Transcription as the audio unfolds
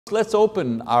Let's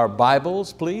open our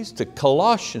Bibles, please, to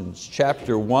Colossians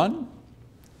chapter 1.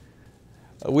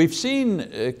 We've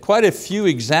seen quite a few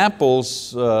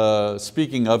examples,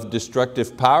 speaking of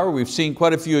destructive power, we've seen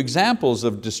quite a few examples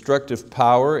of destructive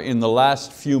power in the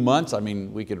last few months. I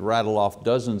mean, we could rattle off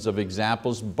dozens of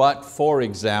examples, but for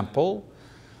example,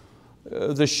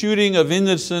 the shooting of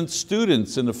innocent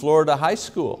students in a Florida high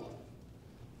school.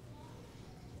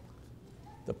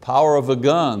 The power of a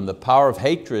gun, the power of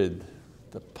hatred,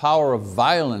 the power of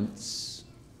violence.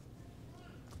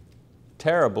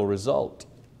 Terrible result.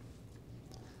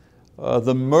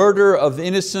 The murder of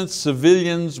innocent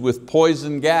civilians with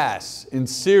poison gas in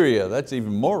Syria. That's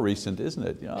even more recent, isn't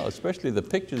it? Especially the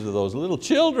pictures of those little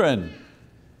children.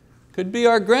 Could be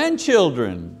our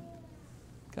grandchildren.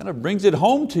 Kind of brings it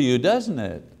home to you, doesn't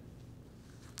it?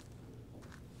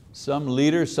 Some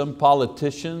leader, some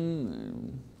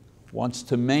politician wants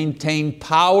to maintain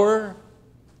power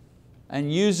and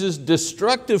uses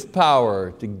destructive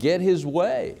power to get his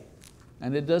way.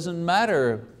 And it doesn't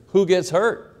matter who gets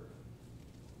hurt.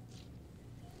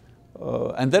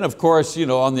 And then of course,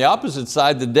 on the opposite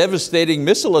side, the devastating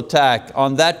missile attack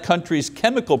on that country's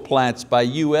chemical plants by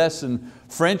US and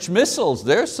French missiles.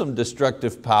 There's some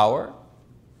destructive power.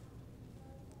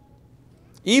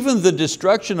 Even the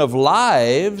destruction of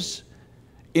lives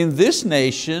in this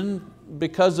nation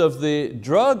because of the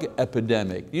drug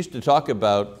epidemic. We used to talk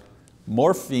about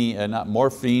morphine, not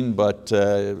morphine, but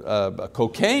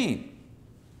cocaine.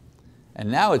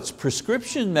 And now it's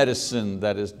prescription medicine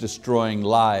that is destroying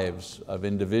lives of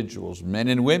individuals, men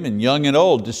and women, young and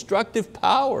old. Destructive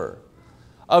power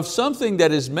of something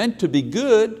that is meant to be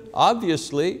good,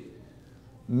 obviously.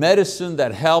 Medicine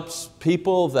that helps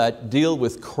people that deal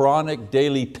with chronic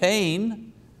daily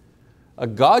pain. A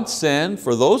godsend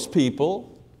for those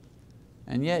people,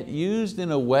 and yet used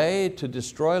in a way to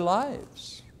destroy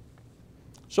lives.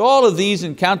 So all of these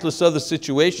and countless other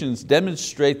situations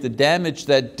demonstrate the damage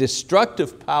that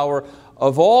destructive power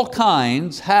of all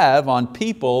kinds have on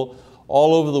people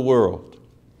all over the world.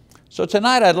 So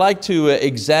tonight I'd like to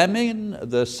examine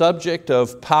the subject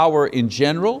of power in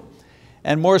general,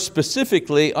 and more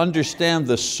specifically understand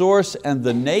the source and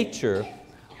the nature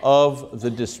of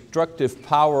the destructive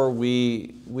power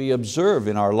we observe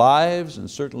in our lives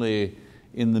and certainly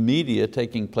in the media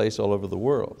taking place all over the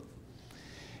world.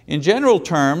 In general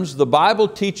terms, the Bible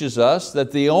teaches us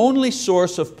that the only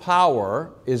source of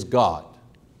power is God.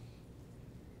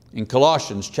 In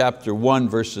Colossians chapter 1,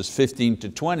 verses 15 to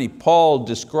 20, Paul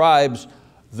describes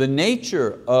the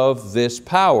nature of this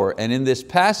power. And in this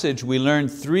passage, we learn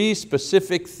three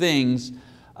specific things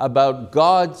about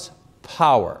God's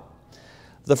power.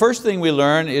 The first thing we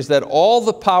learn is that all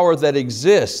the power that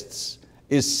exists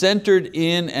is centered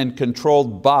in and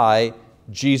controlled by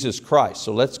Jesus Christ.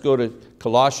 So let's go to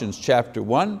Colossians chapter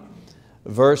 1,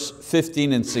 verse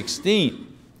 15 and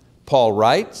 16. Paul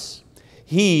writes,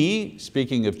 He,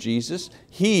 speaking of Jesus,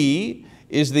 He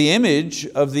is the image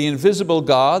of the invisible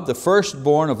God, the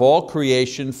firstborn of all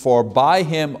creation, for by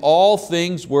Him all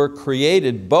things were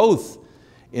created, both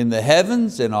in the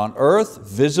heavens and on earth,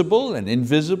 visible and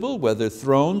invisible, whether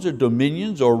thrones or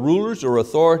dominions or rulers or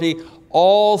authority.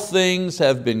 All things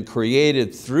have been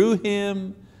created through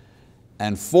Him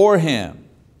and for Him.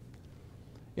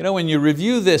 When you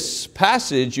review this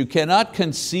passage, you cannot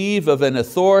conceive of an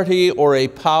authority or a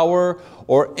power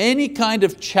or any kind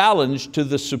of challenge to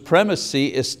the supremacy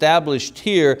established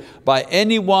here by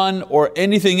anyone or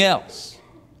anything else.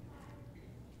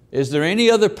 Is there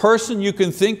any other person you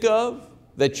can think of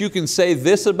that you can say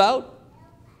this about?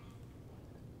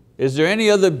 Is there any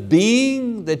other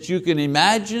being that you can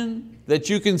imagine that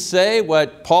you can say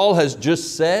what Paul has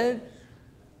just said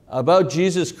about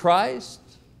Jesus Christ?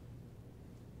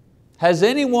 Has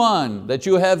anyone that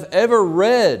you have ever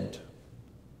read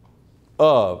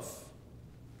of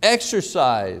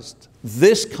exercised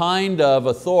this kind of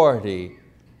authority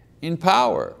in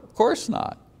power? Of course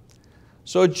not.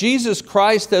 So Jesus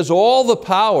Christ has all the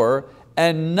power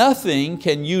and nothing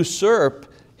can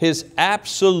usurp His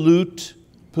absolute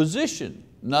position.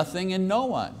 Nothing and no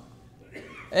one.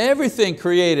 Everything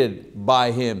created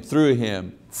by Him, through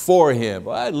Him, for Him.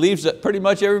 Well, it leaves pretty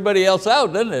much everybody else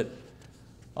out, doesn't it,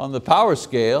 on the power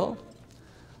scale.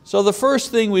 So the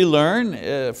first thing we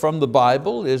learn from the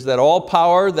Bible is that all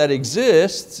power that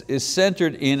exists is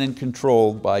centered in and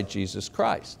controlled by Jesus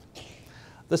Christ.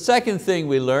 The second thing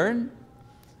we learn,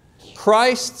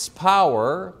 Christ's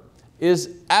power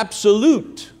is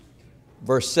absolute.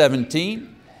 Verse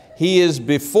 17, He is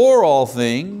before all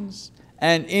things,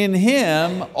 and in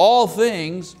Him all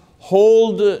things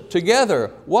hold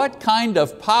together. What kind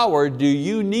of power do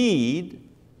you need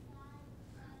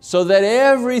so that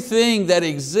everything that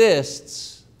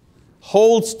exists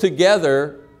holds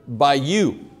together by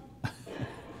you.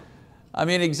 I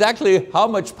mean, exactly how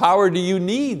much power do you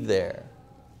need there?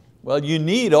 Well, you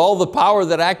need all the power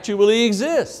that actually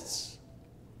exists.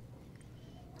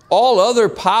 All other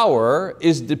power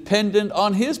is dependent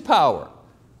on His power.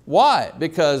 Why?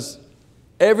 Because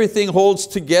everything holds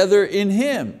together in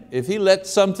Him. If He lets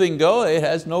something go, it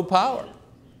has no power.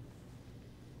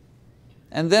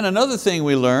 And then another thing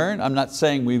we learn, I'm not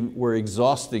saying we're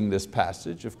exhausting this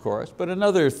passage, of course, but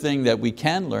another thing that we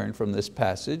can learn from this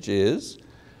passage is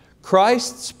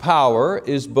Christ's power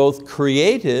is both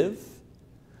creative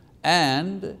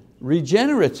and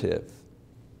regenerative.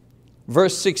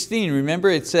 Verse 16, remember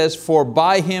it says, for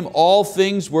by Him all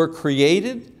things were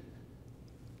created.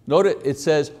 Note it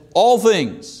says, all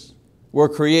things were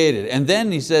created. And then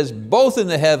he says, both in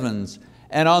the heavens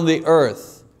and on the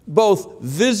earth, both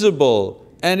visible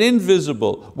and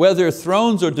invisible, whether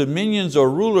thrones or dominions or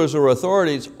rulers or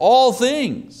authorities, all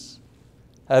things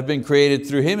have been created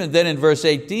through Him. And then in verse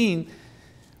 18,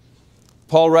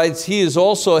 Paul writes, He is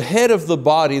also head of the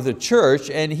body, the church,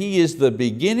 and He is the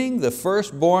beginning, the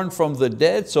firstborn from the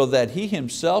dead, so that He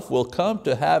Himself will come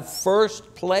to have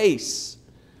first place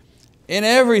in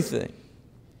everything.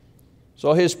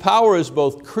 So His power is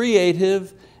both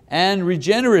creative and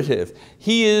regenerative.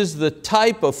 He is the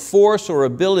type of force or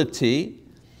ability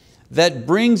that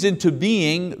brings into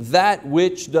being that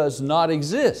which does not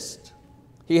exist.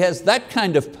 He has that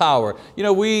kind of power. You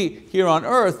know, we here on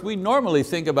earth, we normally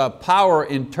think about power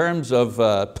in terms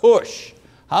of push.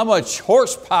 How much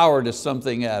horsepower does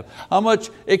something have? How much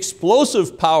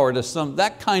explosive power does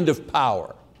that kind of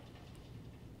power?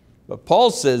 But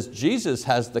Paul says Jesus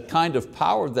has the kind of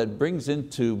power that brings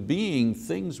into being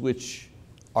things which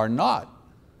are not.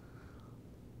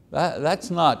 That's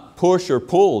not push or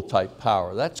pull type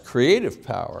power, that's creative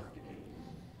power.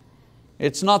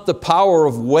 It's not the power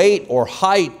of weight or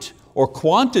height or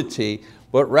quantity,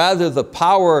 but rather the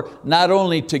power not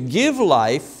only to give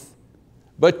life,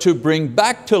 but to bring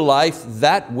back to life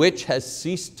that which has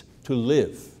ceased to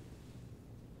live.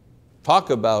 Talk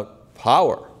about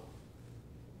power.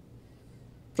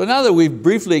 So now that we've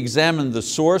briefly examined the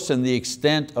source and the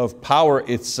extent of power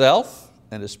itself,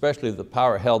 and especially the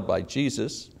power held by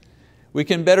Jesus, we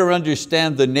can better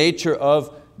understand the nature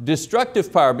of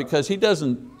destructive power, because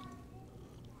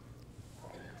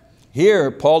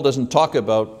here Paul doesn't talk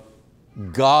about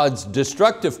God's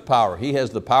destructive power. He has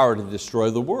the power to destroy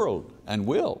the world and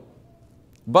will.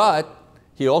 But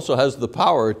He also has the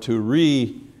power to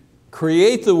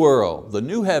recreate the world, the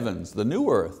new heavens, the new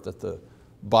earth that the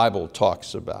Bible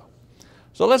talks about.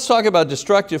 So let's talk about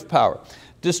destructive power.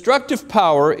 Destructive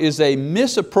power is a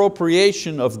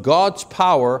misappropriation of God's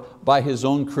power by His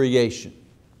own creation.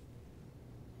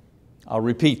 I'll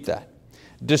repeat that.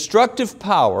 Destructive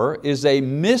power is a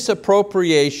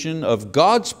misappropriation of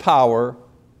God's power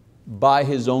by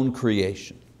His own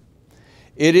creation.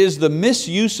 It is the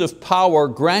misuse of power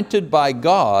granted by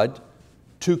God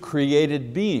to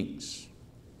created beings.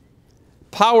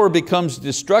 Power becomes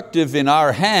destructive in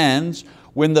our hands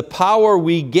when the power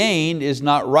we gain is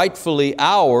not rightfully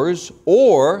ours,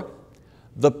 or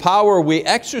the power we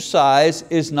exercise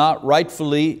is not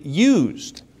rightfully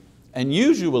used. And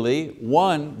usually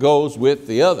one goes with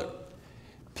the other.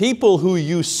 People who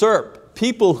usurp,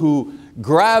 people who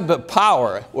grab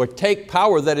power or take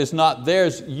power that is not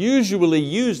theirs, usually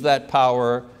use that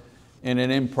power in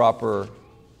an improper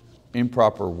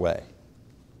way.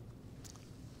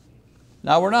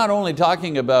 Now we're not only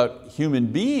talking about human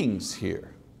beings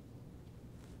here.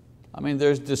 I mean,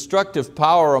 there's destructive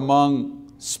power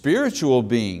among spiritual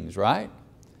beings, right?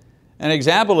 An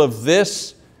example of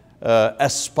this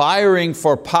aspiring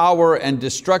for power and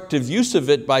destructive use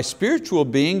of it by spiritual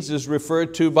beings is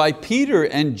referred to by Peter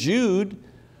and Jude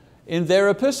in their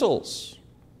epistles.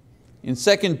 In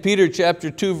 2 Peter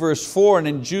chapter 2 verse 4 and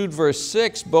in Jude verse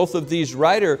 6, both of these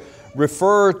writers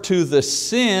refer to the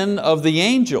sin of the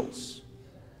angels.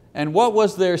 And what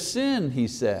was their sin, he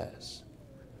says?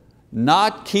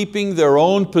 Not keeping their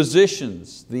own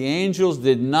positions. The angels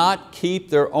did not keep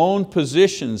their own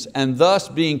positions, and thus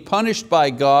being punished by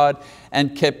God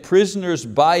and kept prisoners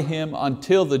by Him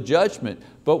until the judgment.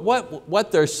 But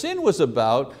what their sin was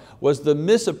about was the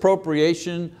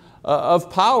misappropriation of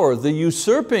power, the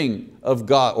usurping of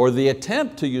God, or the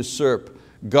attempt to usurp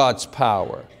God's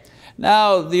power.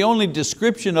 Now, the only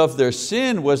description of their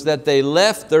sin was that they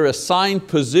left their assigned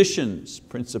positions,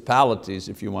 principalities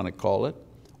if you want to call it,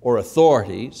 or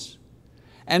authorities,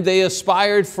 and they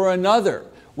aspired for another.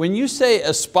 When you say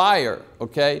aspire,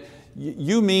 okay,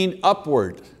 you mean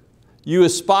upward. you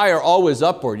aspire always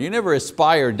upward. You never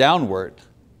aspire downward.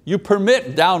 You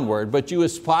permit downward, but you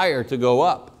aspire to go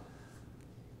up.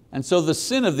 And so the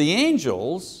sin of the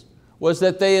angels was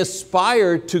that they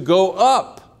aspired to go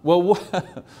up. Well,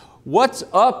 what's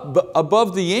up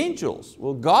above the angels?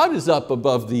 Well, God is up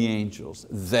above the angels.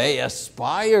 They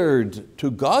aspired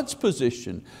to God's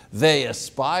position. They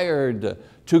aspired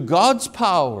to God's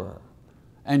power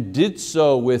and did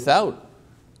so without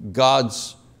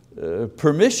God's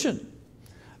permission.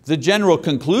 The general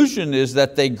conclusion is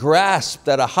that they grasped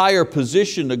at a higher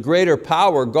position, a greater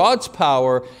power, God's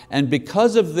power, and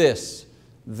because of this,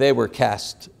 they were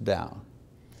cast down.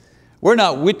 We're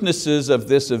not witnesses of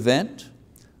this event.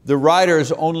 The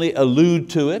writers only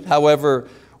allude to it. However,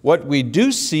 what we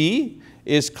do see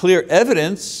is clear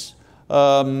evidence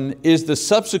is the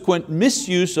subsequent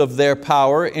misuse of their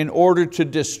power in order to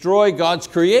destroy God's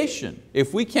creation.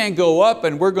 If we can't go up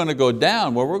and we're going to go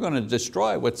down, well, we're going to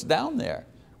destroy what's down there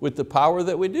with the power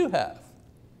that we do have.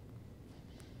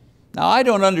 Now, I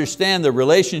don't understand the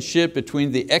relationship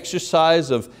between the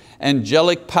exercise of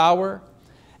angelic power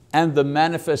and the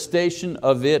manifestation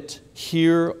of it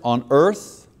here on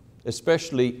earth,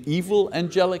 especially evil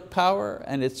angelic power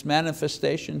and its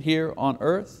manifestation here on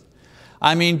earth.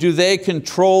 I mean, do they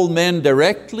control men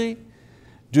directly?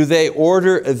 Do they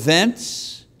order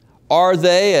events? Are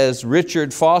they, as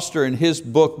Richard Foster in his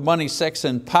book, Money, Sex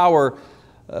and Power,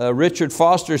 Richard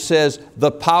Foster says, the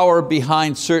power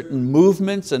behind certain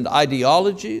movements and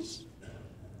ideologies?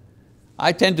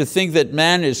 I tend to think that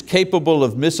man is capable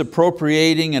of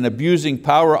misappropriating and abusing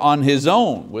power on his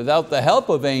own without the help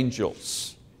of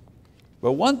angels.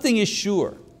 But one thing is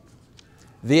sure,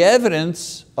 the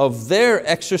evidence of their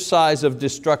exercise of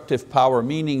destructive power,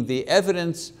 meaning the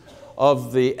evidence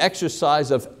of the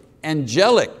exercise of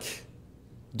angelic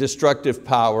destructive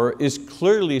power, is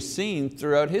clearly seen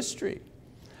throughout history.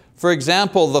 For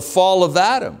example, the fall of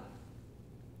Adam,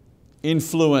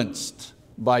 influenced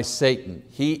by Satan.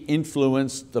 He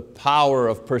influenced the power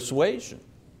of persuasion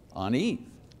on Eve.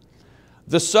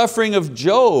 The suffering of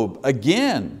Job,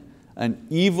 again, an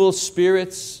evil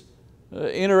spirit's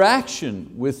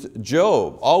interaction with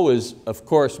Job, always, of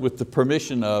course, with the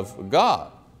permission of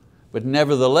God, but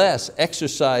nevertheless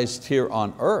exercised here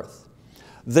on earth.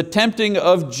 The tempting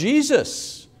of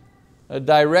Jesus, a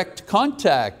direct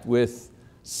contact with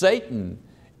Satan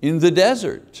in the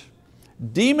desert.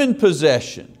 Demon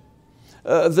possession,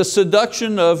 the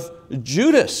seduction of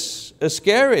Judas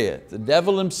Iscariot, the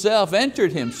devil himself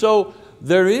entered him. So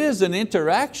there is an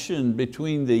interaction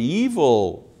between the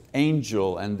evil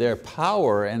angel and their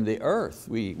power and the earth.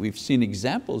 We've seen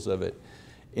examples of it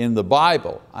in the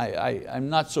Bible. I'm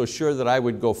not so sure that I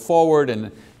would go forward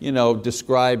and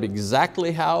describe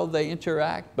exactly how they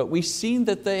interact, but we've seen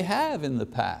that they have in the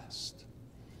past.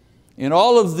 In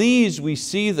all of these, we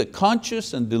see the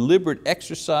conscious and deliberate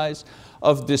exercise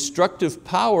of destructive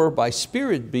power by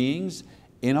spirit beings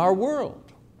in our world.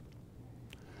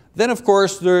 Then, of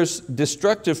course, there's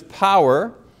destructive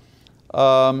power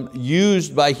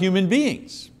used by human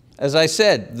beings. As I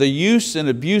said, the use and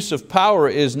abuse of power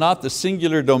is not the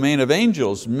singular domain of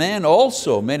angels. Men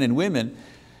also, men and women,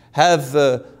 have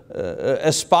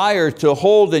aspire to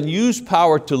hold and use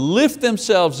power to lift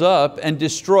themselves up and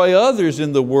destroy others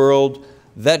in the world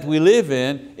that we live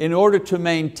in order to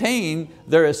maintain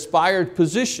their aspired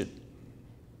position.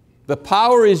 The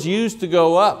power is used to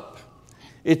go up.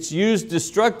 It's used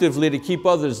destructively to keep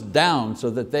others down so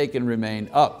that they can remain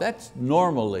up. That's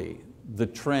normally the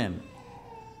trend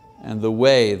and the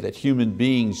way that human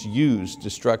beings use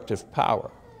destructive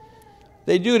power.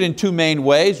 They do it in two main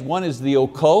ways. One is the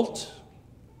occult.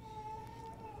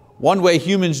 One way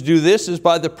humans do this is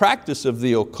by the practice of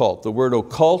the occult. The word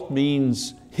occult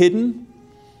means hidden,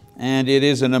 and it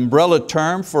is an umbrella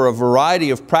term for a variety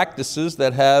of practices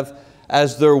that have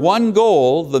as their one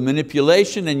goal the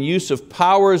manipulation and use of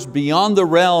powers beyond the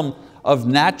realm of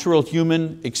natural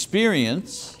human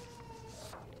experience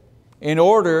in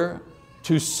order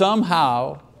to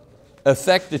somehow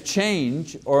affect a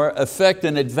change or affect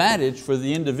an advantage for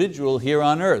the individual here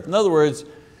on earth. In other words,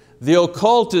 the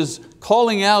occult is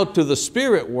calling out to the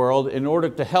spirit world in order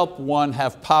to help one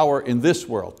have power in this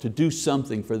world, to do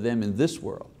something for them in this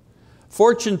world.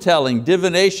 Fortune telling,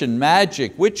 divination,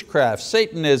 magic, witchcraft,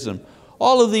 Satanism,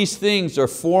 all of these things are a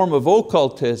form of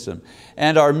occultism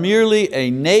and are merely a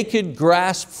naked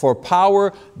grasp for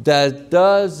power that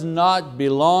does not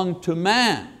belong to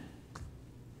man.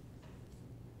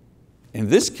 In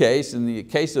this case, in the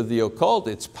case of the occult,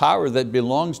 it's power that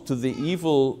belongs to the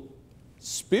evil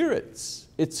spirits.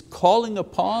 It's calling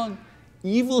upon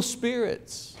evil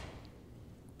spirits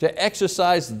to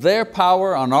exercise their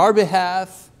power on our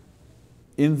behalf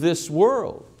in this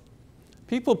world.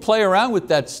 People play around with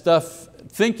that stuff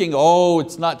thinking, oh,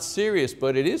 it's not serious,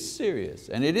 but it is serious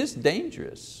and it is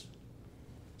dangerous.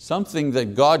 Something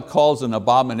that God calls an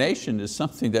abomination is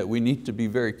something that we need to be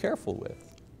very careful with.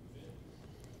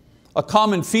 A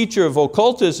common feature of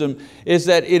occultism is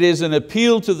that it is an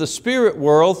appeal to the spirit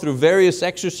world through various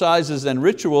exercises and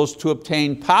rituals to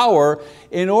obtain power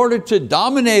in order to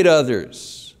dominate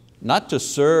others, not to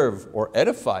serve or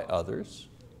edify others.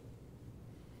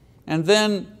 And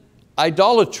then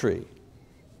idolatry.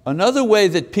 Another way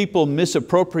that people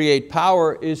misappropriate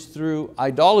power is through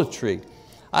idolatry.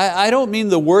 I don't mean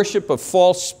the worship of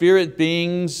false spirit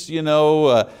beings,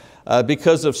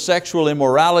 because of sexual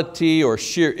immorality or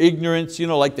sheer ignorance,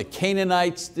 like the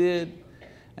Canaanites did,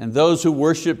 and those who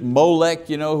worship Molech,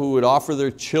 who would offer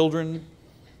their children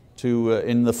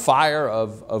in the fire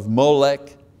of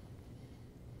Molech.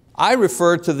 I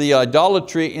refer to the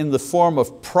idolatry in the form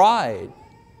of pride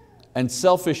and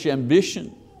selfish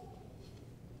ambition.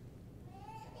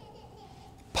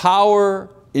 Power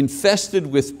infested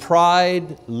with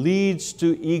pride leads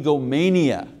to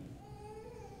egomania.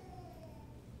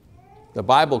 The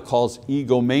Bible calls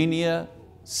egomania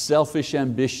selfish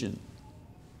ambition.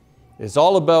 It's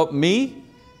all about me,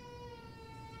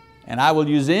 and I will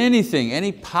use anything,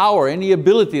 any power, any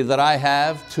ability that I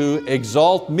have to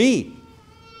exalt me.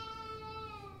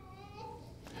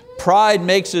 Pride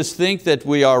makes us think that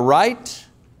we are right,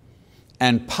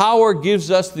 and power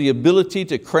gives us the ability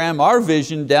to cram our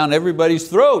vision down everybody's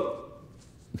throat.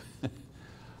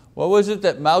 What was it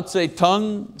that Mao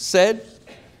Zedong said?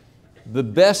 The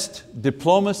best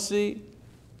diplomacy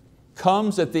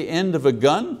comes at the end of a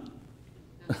gun.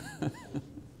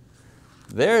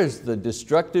 There's the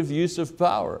destructive use of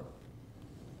power.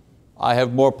 I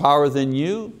have more power than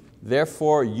you,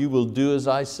 therefore you will do as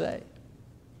I say.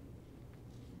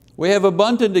 We have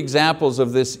abundant examples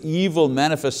of this evil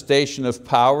manifestation of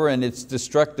power and its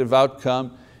destructive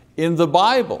outcome in the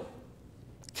Bible.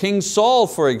 King Saul,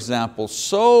 for example,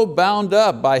 so bound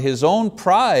up by his own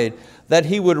pride that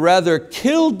he would rather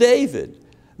kill David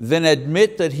than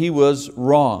admit that he was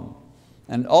wrong.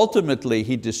 And ultimately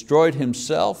he destroyed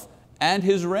himself and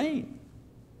his reign.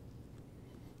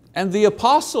 And the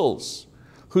apostles,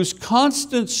 whose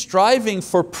constant striving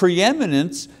for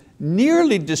preeminence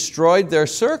nearly destroyed their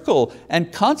circle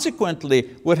and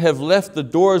consequently would have left the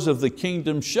doors of the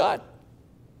kingdom shut.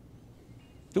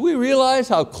 Do we realize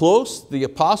how close the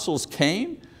apostles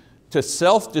came to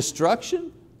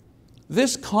self-destruction?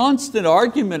 This constant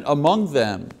argument among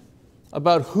them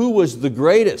about who was the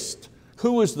greatest,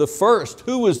 who was the first,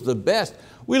 who was the best.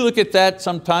 We look at that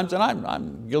sometimes, and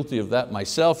I'm guilty of that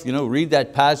myself, read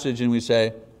that passage and we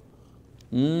say,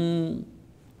 look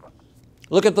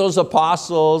at those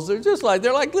apostles,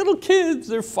 they're like little kids,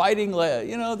 they're fighting,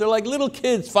 they're like little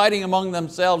kids fighting among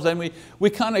themselves, and we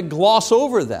kind of gloss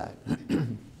over that.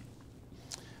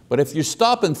 But if you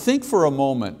stop and think for a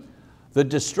moment, the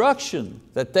destruction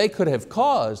that they could have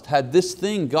caused had this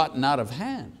thing gotten out of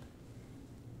hand.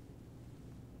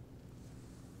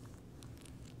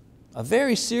 A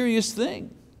very serious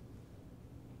thing.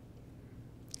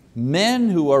 Men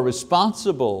who are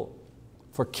responsible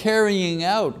for carrying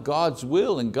out God's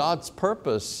will and God's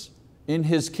purpose in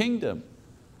His kingdom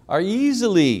are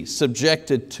easily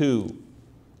subjected to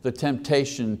the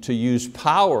temptation to use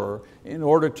power in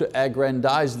order to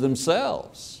aggrandize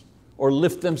themselves or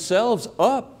lift themselves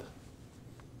up.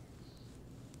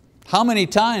 How many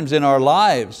times in our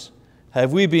lives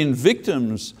have we been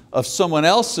victims of someone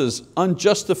else's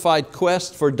unjustified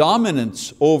quest for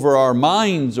dominance over our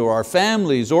minds or our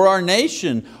families or our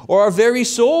nation or our very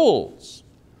souls?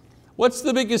 What's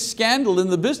the biggest scandal in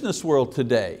the business world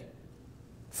today?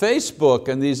 Facebook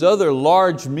and these other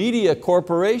large media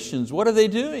corporations, what are they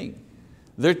doing?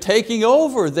 They're taking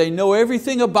over. They know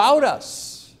everything about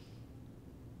us.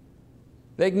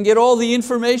 They can get all the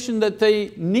information that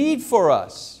they need for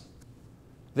us.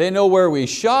 They know where we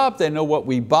shop, they know what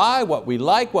we buy, what we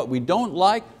like, what we don't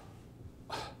like.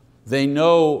 They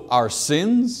know our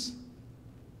sins,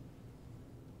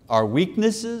 our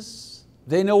weaknesses.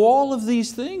 They know all of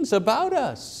these things about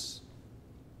us.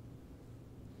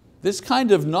 This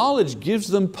kind of knowledge gives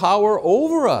them power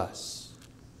over us.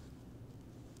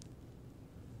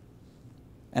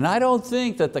 And I don't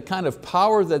think that the kind of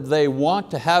power that they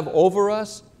want to have over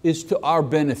us is to our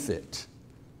benefit.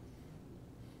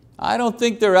 I don't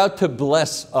think they're out to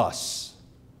bless us.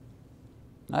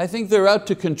 I think they're out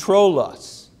to control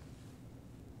us.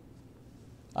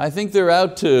 I think they're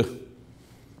out to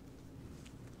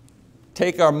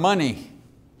take our money.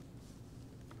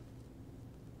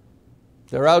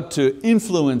 They're out to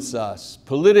influence us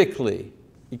politically,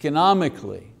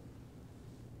 economically.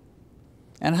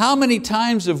 And how many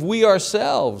times have we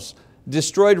ourselves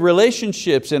destroyed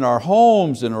relationships in our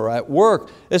homes and or at work,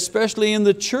 especially in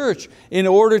the church, in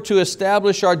order to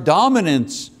establish our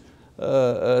dominance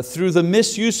through the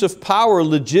misuse of power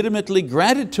legitimately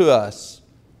granted to us?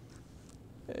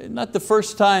 Not the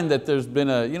first time that there's been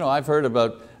I've heard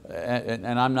about,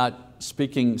 and I'm not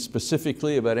speaking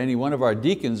specifically about any one of our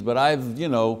deacons, but I've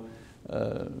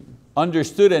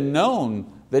understood and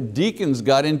known that deacons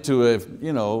got into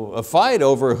a fight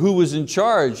over who was in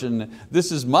charge, and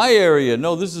this is my area,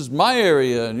 no, this is my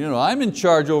area, and I'm in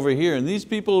charge over here, and these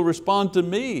people respond to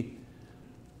me.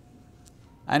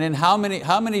 And in how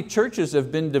many churches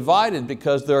have been divided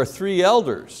because there are 3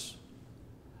 elders,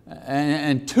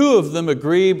 and 2 of them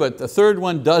agree, but the 3rd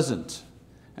one doesn't.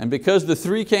 And because the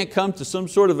 3 can't come to some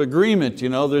sort of agreement,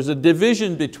 there's a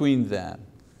division between them.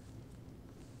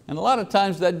 And a lot of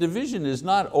times that division is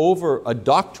not over a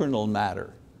doctrinal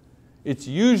matter. It's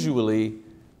usually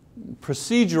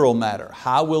procedural matter.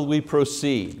 How will we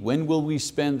proceed? When will we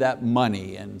spend that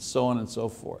money? And so on and so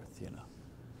forth.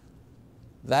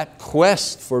 That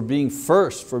quest for being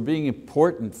first, for being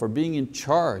important, for being in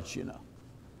charge,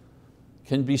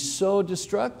 can be so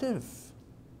destructive.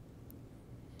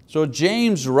 So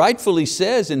James rightfully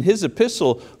says in his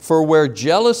epistle, "For where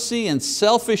jealousy and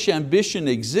selfish ambition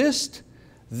exist,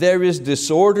 there is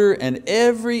disorder and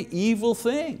every evil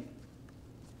thing."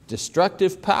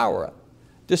 Destructive power.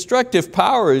 Destructive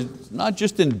power is not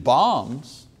just in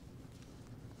bombs,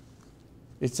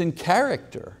 it's in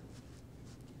character.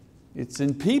 It's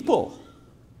in people.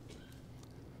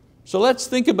 So let's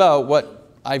think about what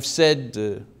I've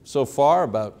said so far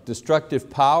about destructive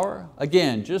power.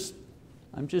 Again,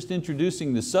 I'm just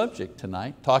introducing the subject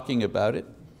tonight, talking about it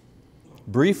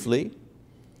briefly.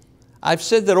 I've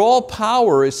said that all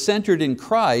power is centered in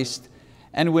Christ,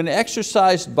 and when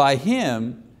exercised by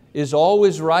Him is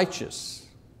always righteous,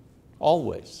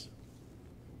 always.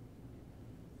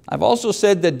 I've also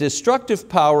said that destructive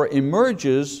power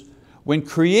emerges when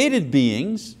created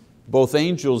beings, both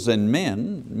angels and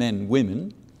men,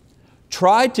 women,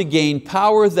 try to gain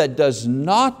power that does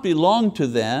not belong to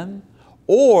them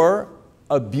or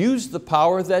abuse the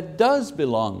power that does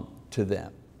belong to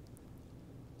them.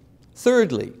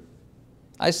 Thirdly,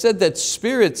 I said that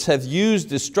spirits have used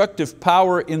destructive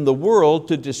power in the world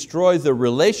to destroy the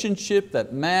relationship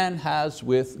that man has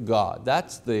with God.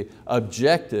 That's the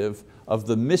objective of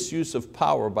the misuse of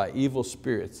power by evil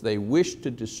spirits. They wish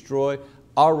to destroy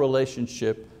our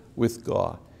relationship with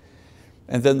God.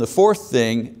 And then the fourth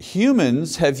thing,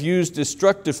 humans have used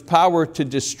destructive power to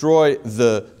destroy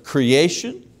the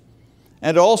creation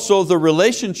and also the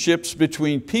relationships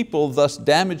between people, thus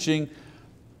damaging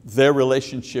their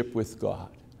relationship with God.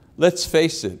 Let's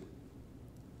face it,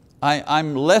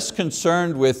 I'm less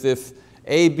concerned with if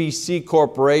ABC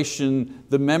Corporation,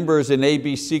 the members in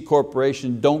ABC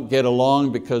Corporation don't get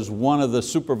along because one of the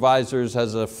supervisors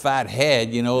has a fat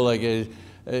head, like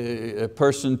a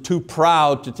person too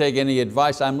proud to take any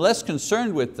advice. I'm less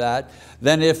concerned with that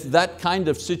than if that kind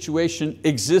of situation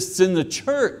exists in the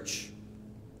church.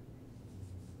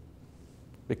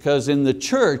 Because in the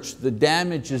church, the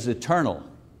damage is eternal.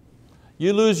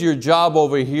 You lose your job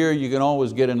over here, you can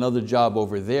always get another job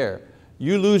over there.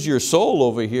 You lose your soul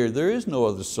over here, there is no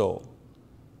other soul.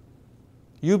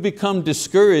 You become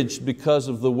discouraged because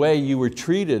of the way you were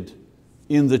treated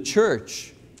in the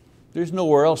church. There's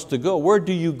nowhere else to go. Where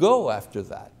do you go after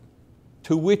that?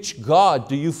 To which God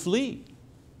do you flee?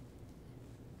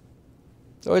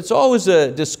 So it's always a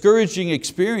discouraging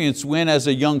experience when, as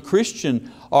a young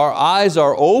Christian, our eyes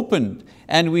are opened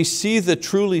and we see the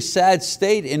truly sad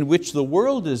state in which the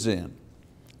world is in.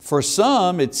 For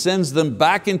some, it sends them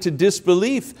back into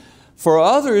disbelief. For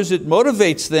others, it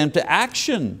motivates them to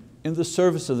action in the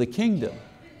service of the kingdom.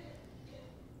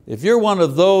 If you're one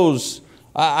of those,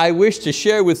 I wish to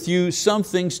share with you some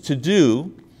things to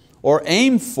do or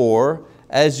aim for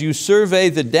as you survey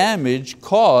the damage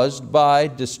caused by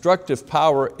destructive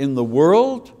power in the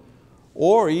world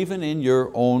or even in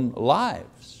your own lives.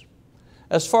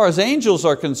 As far as angels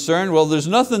are concerned, well, there's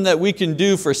nothing that we can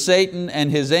do for Satan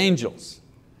and his angels.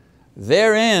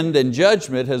 Their end and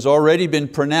judgment has already been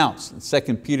pronounced in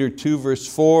 2 Peter 2 verse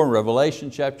 4, and Revelation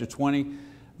chapter 20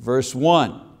 verse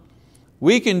 1.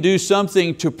 We can do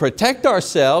something to protect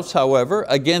ourselves, however,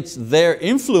 against their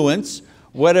influence,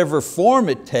 whatever form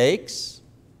it takes.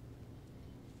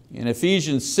 In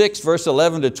Ephesians 6 verse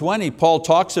 11 to 20, Paul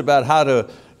talks about how to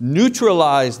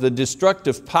neutralize the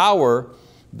destructive power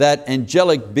that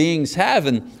angelic beings have.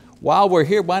 And while we're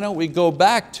here, why don't we go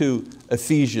back to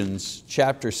Ephesians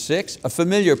chapter 6, a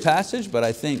familiar passage, but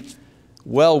I think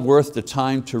well worth the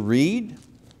time to read.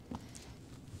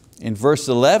 In verse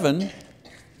 11,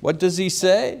 what does he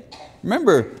say?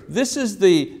 Remember, this is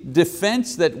the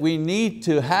defense that we need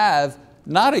to have,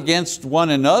 not against one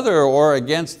another or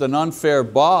against an unfair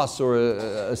boss or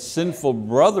a sinful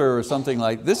brother or something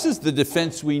like this. This is the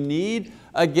defense we need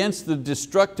against the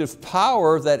destructive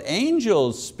power that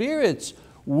angels, spirits,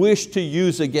 wish to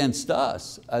use against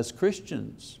us as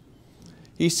Christians.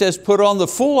 He says, put on the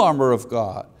full armor of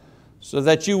God so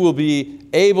that you will be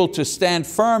able to stand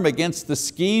firm against the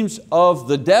schemes of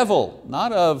the devil,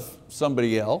 not of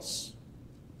somebody else.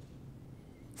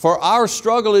 For our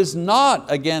struggle is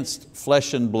not against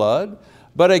flesh and blood,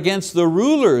 but against the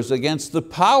rulers, against the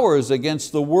powers,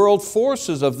 against the world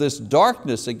forces of this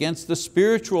darkness, against the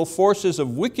spiritual forces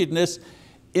of wickedness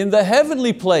in the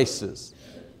heavenly places.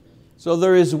 So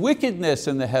there is wickedness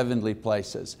in the heavenly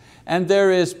places, and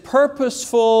there is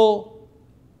purposeful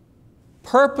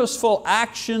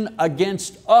action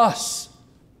against us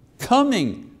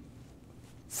coming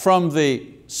from the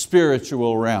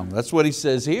spiritual realm. That's what he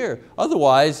says here.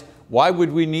 Otherwise, why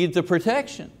would we need the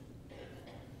protection?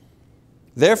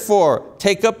 Therefore,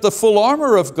 take up the full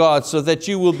armor of God so that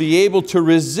you will be able to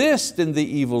resist in the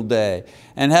evil day.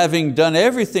 And having done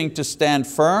everything to stand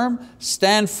firm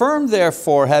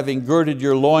therefore, having girded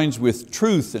your loins with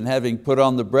truth, and having put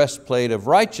on the breastplate of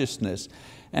righteousness,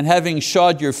 and having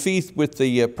shod your feet with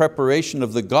the preparation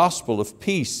of the gospel of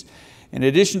peace. In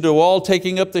addition to all,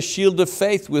 taking up the shield of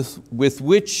faith with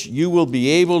which you will be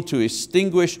able to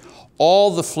extinguish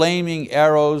all the flaming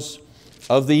arrows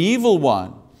of the evil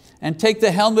one. And take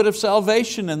the helmet of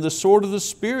salvation and the sword of the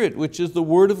Spirit, which is the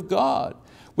word of God.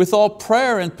 With all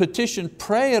prayer and petition,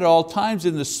 pray at all times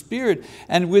in the Spirit,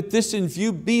 and with this in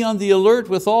view, be on the alert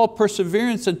with all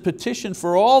perseverance and petition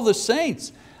for all the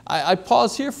saints. I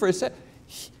pause here for a second.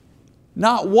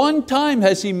 Not one time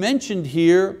has he mentioned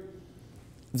here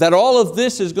that all of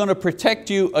this is going to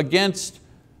protect you against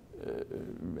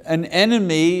an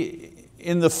enemy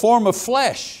in the form of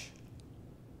flesh.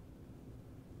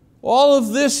 All of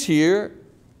this here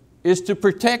is to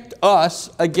protect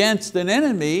us against an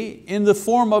enemy in the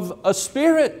form of a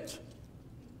spirit.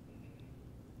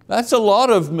 That's a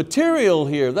lot of material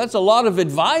here. That's a lot of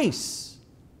advice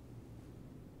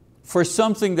for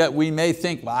something that we may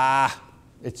think,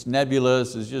 it's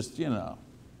nebulous, it's just,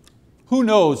 who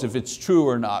knows if it's true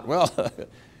or not? Well,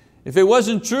 if it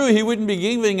wasn't true, he wouldn't be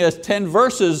giving us 10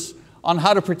 verses on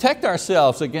how to protect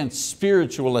ourselves against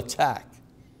spiritual attack.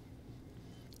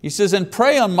 He says, and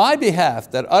pray on my behalf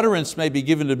that utterance may be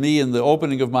given to me in the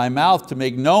opening of my mouth to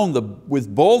make known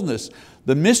with boldness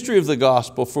the mystery of the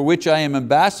gospel, for which I am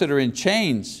ambassador in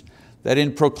chains, that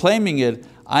in proclaiming it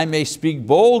I may speak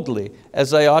boldly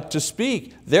as I ought to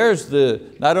speak. There's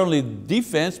not only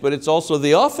defense, but it's also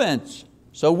the offense.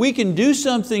 So we can do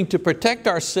something to protect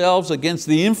ourselves against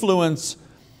the influence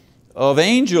of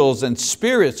angels and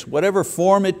spirits, whatever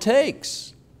form it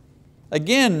takes.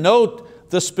 Again, note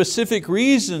the specific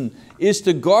reason is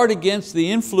to guard against the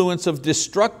influence of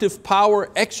destructive power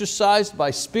exercised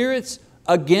by spirits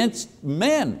against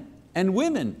men and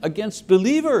women, against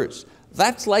believers.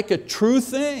 That's like a true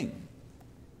thing.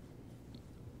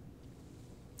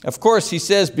 Of course, he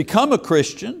says, become a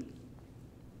Christian.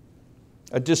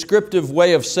 A descriptive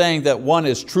way of saying that one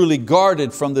is truly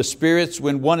guarded from the spirits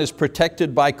when one is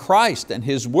protected by Christ and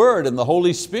His Word and the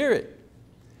Holy Spirit.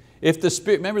 If the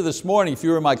Spirit, remember this morning, if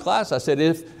you were in my class, I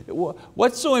said,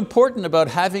 what's so important about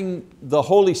having the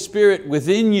Holy Spirit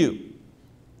within you?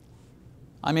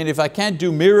 I mean, if I can't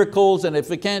do miracles, and if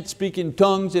I can't speak in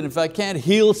tongues, and if I can't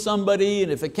heal somebody,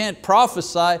 and if I can't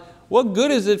prophesy, what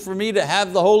good is it for me to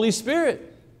have the Holy Spirit?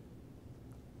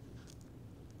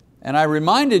 And I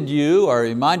reminded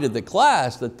the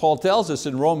class that Paul tells us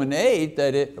in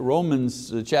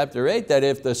Romans chapter 8, that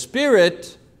if the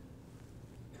Spirit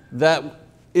that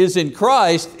is in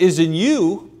Christ is in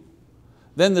you,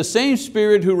 then the same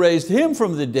Spirit who raised Him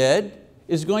from the dead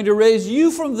is going to raise you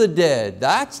from the dead.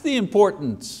 That's the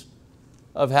importance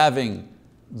of having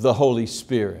the Holy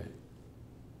Spirit.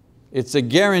 It's a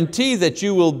guarantee that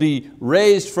you will be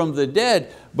raised from the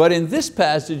dead. But in this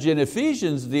passage in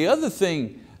Ephesians, the other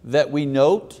thing that we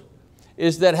note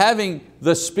is that having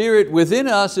the Spirit within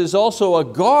us is also a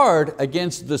guard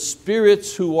against the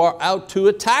spirits who are out to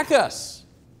attack us.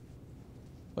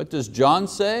 What does John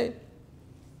say?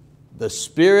 The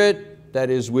spirit that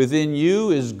is within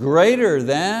you is greater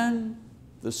than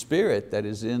the spirit that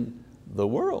is in the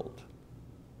world.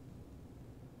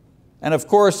 And of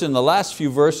course, in the last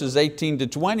few verses, 18 to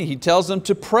 20, he tells them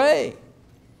to pray.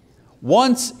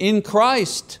 Once in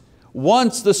Christ,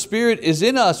 Once the Spirit is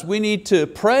in us, we need to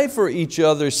pray for each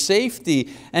other's safety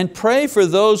and pray for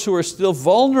those who are still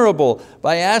vulnerable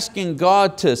by asking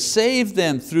God to save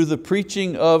them through the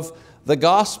preaching of the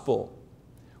gospel.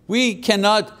 We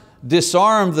cannot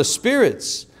disarm the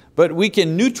spirits, but we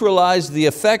can neutralize the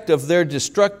effect of their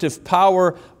destructive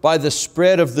power by the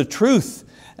spread of the truth.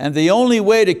 And the only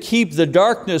way to keep the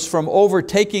darkness from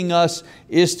overtaking us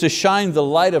is to shine the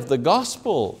light of the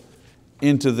gospel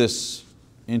into this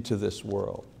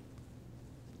world.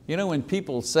 You know, when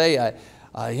people say,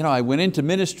 I went into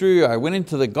ministry, or I went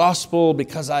into the gospel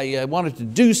because I wanted to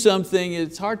do something,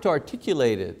 it's hard to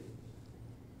articulate it.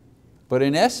 But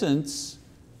in essence,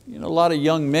 a lot of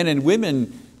young men and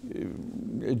women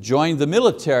join the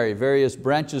military, various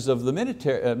branches of the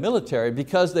military,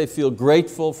 because they feel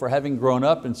grateful for having grown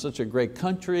up in such a great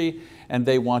country and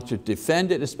they want to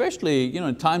defend it, especially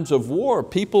in times of war.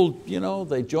 People,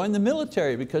 they join the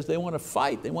military because they want to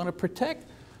fight, they want to protect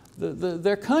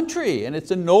their country, and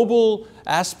it's a noble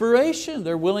aspiration.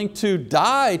 They're willing to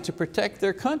die to protect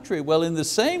their country. Well, in the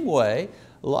same way,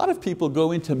 a lot of people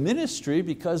go into ministry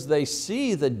because they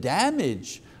see the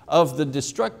damage of the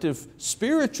destructive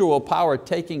spiritual power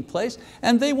taking place,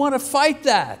 and they want to fight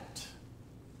that.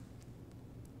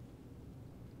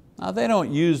 Now, they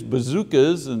don't use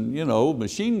bazookas and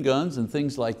machine guns and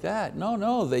things like that.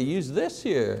 No, they use this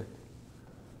here.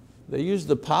 They use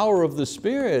the power of the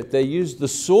Spirit. They use the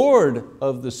sword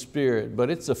of the Spirit, but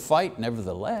it's a fight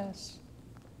nevertheless.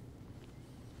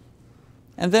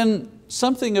 And then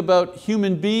something about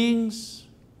human beings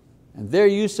and their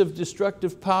use of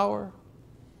destructive power.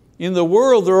 In the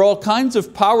world, there are all kinds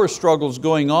of power struggles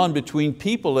going on between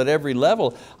people at every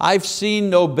level. I've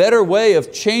seen no better way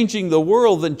of changing the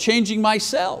world than changing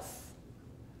myself.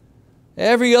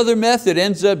 Every other method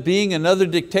ends up being another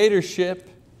dictatorship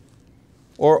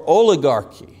or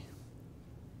oligarchy.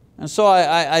 And so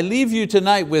I leave you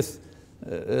tonight with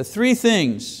three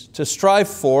things to strive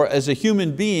for as a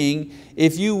human being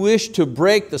if you wish to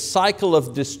break the cycle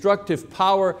of destructive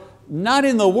power, not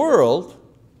in the world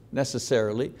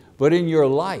necessarily, but in your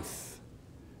life.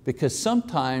 Because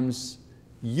sometimes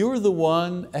you're the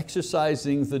one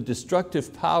exercising the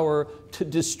destructive power to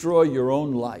destroy your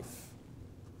own life.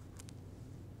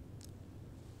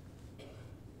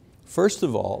 First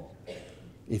of all,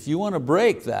 if you want to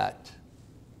break that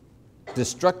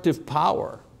destructive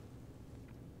power,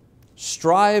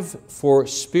 strive for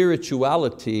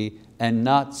spirituality and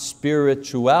not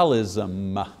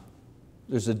spiritualism.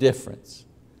 There's a difference.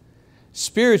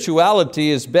 Spirituality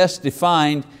is best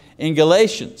defined in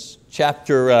Galatians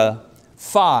chapter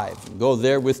 5. Go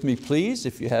there with me, please,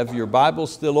 if you have your Bible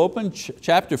still open.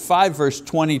 Chapter 5, verse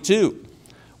 22.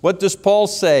 What does Paul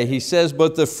say? He says,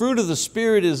 but the fruit of the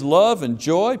Spirit is love and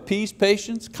joy, peace,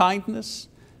 patience, kindness,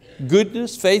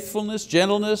 goodness, faithfulness,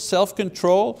 gentleness,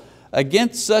 self-control.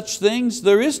 Against such things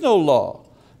there is no law.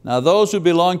 Now those who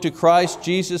belong to Christ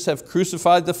Jesus have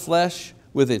crucified the flesh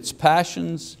with its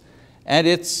passions and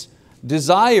its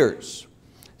desires.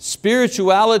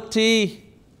 Spirituality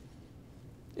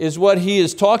is what he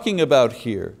is talking about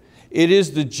here. It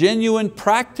is the genuine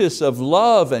practice of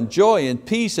love and joy and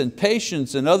peace and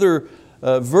patience and other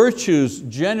virtues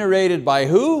generated by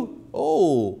who?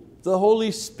 Oh, the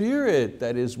Holy Spirit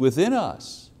that is within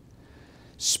us.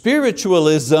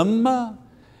 Spiritualism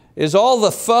is all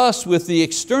the fuss with the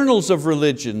externals of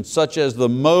religion, such as the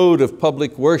mode of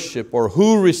public worship, or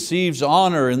who receives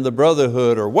honor in the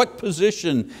brotherhood, or what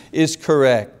position is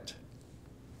correct.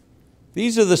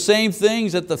 These are the same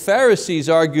things that the Pharisees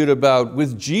argued about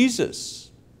with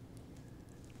Jesus.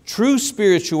 True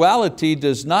spirituality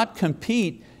does not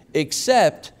compete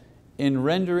except in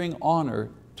rendering honor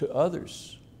to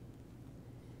others.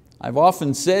 I've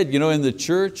often said, in the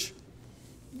church,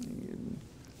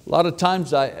 a lot of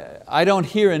times I don't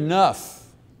hear enough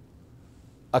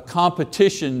a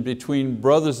competition between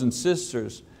brothers and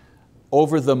sisters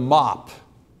over the mop.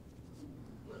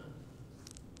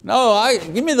 No,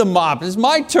 give me the mop. It's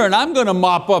my turn. I'm going to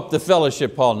mop up the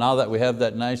fellowship hall now that we have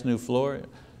that nice new floor.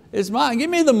 It's mine.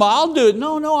 Give me the mop. I'll do it.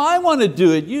 No, I want to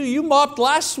do it. You mopped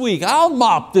last week. I'll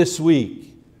mop this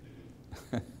week.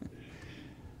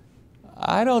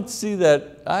 I don't see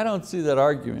that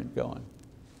argument going.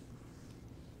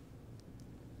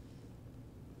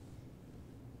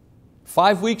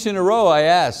 5 weeks in a row I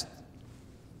asked,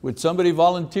 would somebody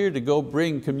volunteer to go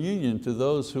bring communion to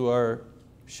those who are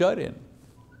shut in?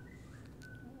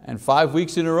 And 5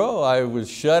 weeks in a row I was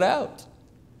shut out.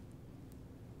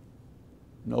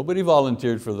 Nobody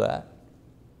volunteered for that.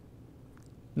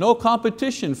 No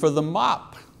competition for the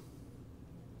mop.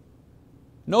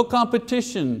 No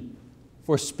competition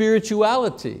for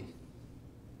spirituality.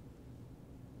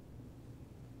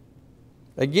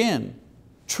 Again,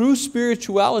 true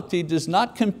spirituality does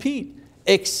not compete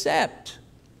except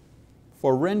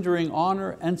for rendering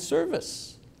honor and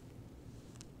service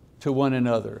to one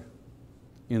another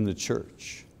in the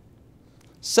church.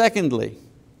 Secondly,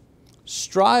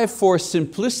 strive for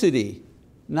simplicity,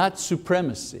 not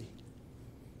supremacy.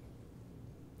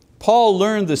 Paul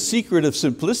learned the secret of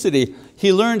simplicity.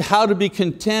 He learned how to be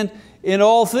content in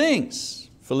all things.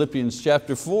 Philippians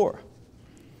chapter 4.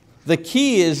 The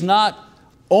key is not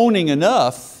owning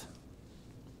enough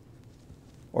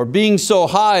or being so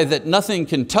high that nothing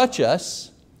can touch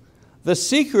us. The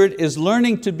secret is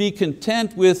learning to be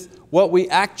content with what we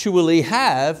actually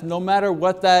have, no matter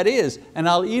what that is. And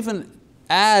I'll even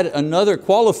add another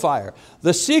qualifier.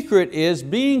 The secret is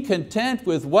being content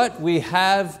with what we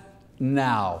have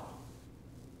now.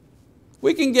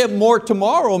 We can get more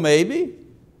tomorrow, maybe.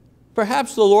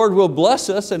 Perhaps the Lord will bless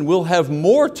us and we'll have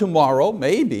more tomorrow,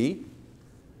 maybe.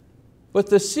 But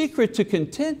the secret to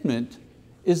contentment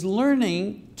is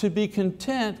learning to be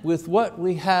content with what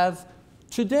we have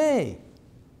today.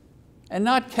 And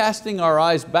not casting our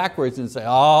eyes backwards and say,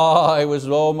 oh, it was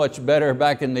so much better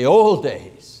back in the old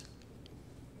days.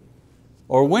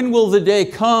 Or when will the day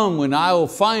come when I will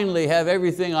finally have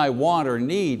everything I want or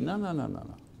need? No, no, no, no,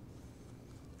 no.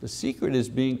 The secret is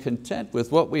being content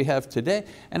with what we have today.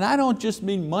 And I don't just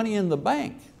mean money in the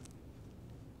bank.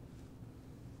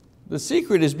 The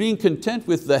secret is being content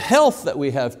with the health that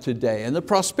we have today and the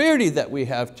prosperity that we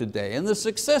have today and the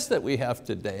success that we have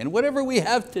today. And whatever we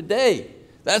have today,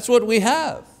 that's what we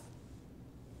have,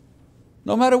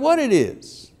 no matter what it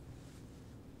is.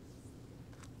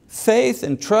 Faith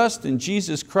and trust in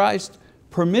Jesus Christ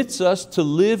permits us to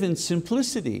live in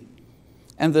simplicity,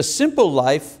 and the simple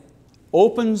life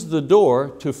opens the door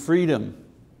to freedom,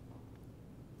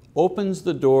 opens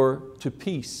the door to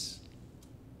peace.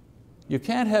 You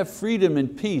can't have freedom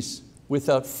and peace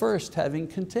without first having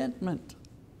contentment.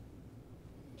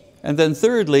 And then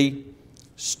thirdly,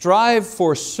 strive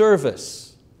for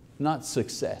service, not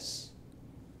success.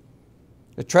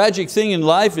 The tragic thing in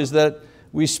life is that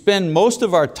we spend most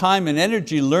of our time and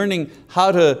energy learning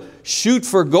how to shoot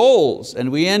for goals,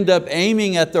 and we end up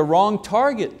aiming at the wrong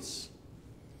targets.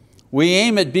 We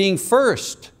aim at being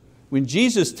first, when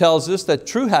Jesus tells us that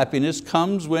true happiness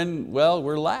comes when, well,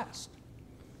 we're last.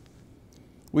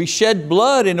 We shed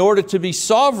blood in order to be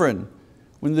sovereign,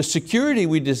 when the security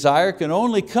we desire can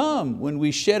only come when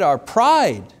we shed our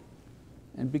pride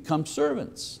and become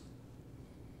servants.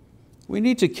 We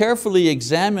need to carefully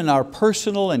examine our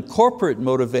personal and corporate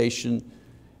motivation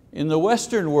in the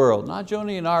Western world, not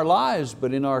only in our lives,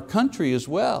 but in our country as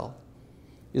well.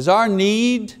 Is our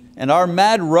need and our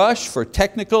mad rush for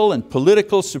technical and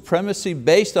political supremacy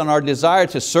based on our desire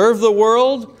to serve the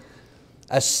world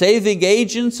as saving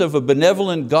agents of a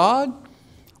benevolent God,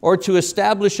 or to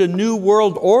establish a new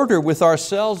world order with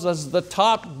ourselves as the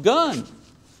top gun?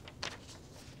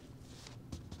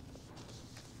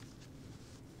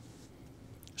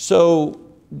 So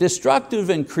destructive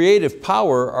and creative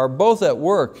power are both at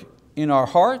work in our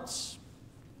hearts,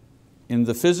 in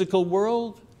the physical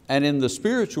world, and in the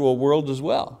spiritual world as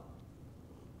well.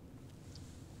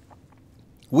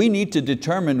 We need to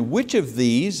determine which of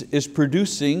these is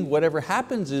producing whatever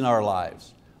happens in our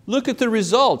lives. Look at the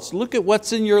results. Look at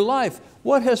what's in your life.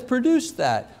 What has produced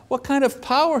that? What kind of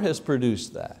power has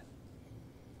produced that?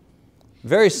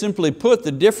 Very simply put,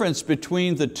 the difference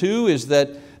between the two is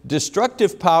that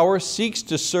destructive power seeks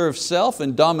to serve self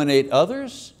and dominate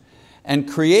others, and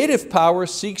creative power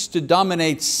seeks to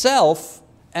dominate self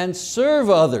and serve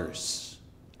others.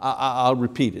 I'll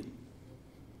repeat it.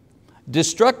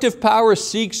 Destructive power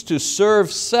seeks to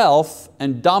serve self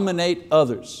and dominate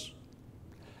others.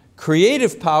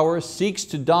 Creative power seeks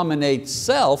to dominate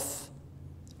self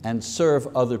and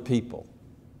serve other people.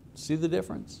 See the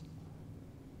difference?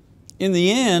 In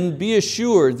the end, be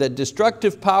assured that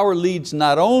destructive power leads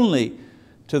not only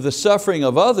to the suffering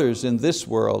of others in this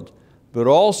world, but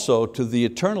also to the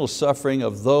eternal suffering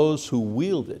of those who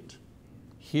wield it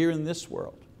here in this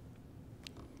world.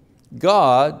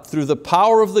 God, through the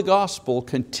power of the gospel,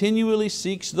 continually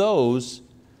seeks those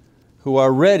who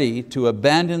are ready to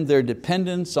abandon their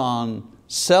dependence on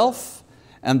self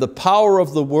and the power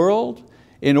of the world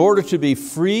in order to be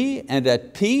free and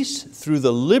at peace through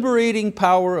the liberating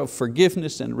power of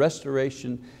forgiveness and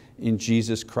restoration in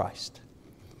Jesus Christ.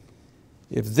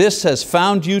 If this has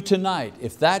found you tonight,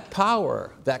 if that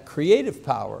power, that creative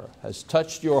power, has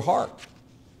touched your heart,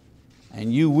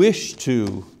 and you wish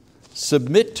to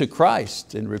submit to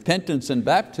Christ in repentance and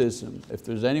baptism, if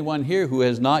there's anyone here who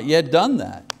has not yet done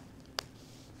that,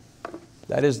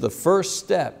 that is the first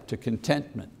step to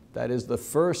contentment That is the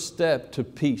first step to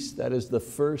peace. That is the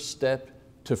first step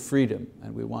to freedom.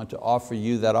 And we want to offer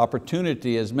you that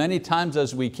opportunity as many times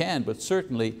as we can, but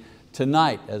certainly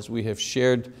tonight as we have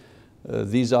shared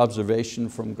these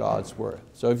observations from God's word.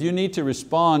 So if you need to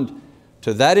respond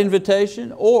to that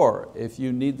invitation, or if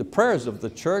you need the prayers of the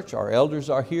church, our elders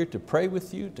are here to pray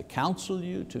with you, to counsel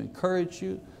you, to encourage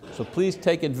you. So please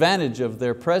take advantage of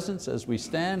their presence as we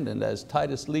stand and as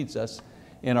Titus leads us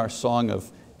in our song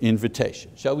of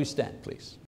invitation. Shall we stand,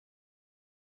 please?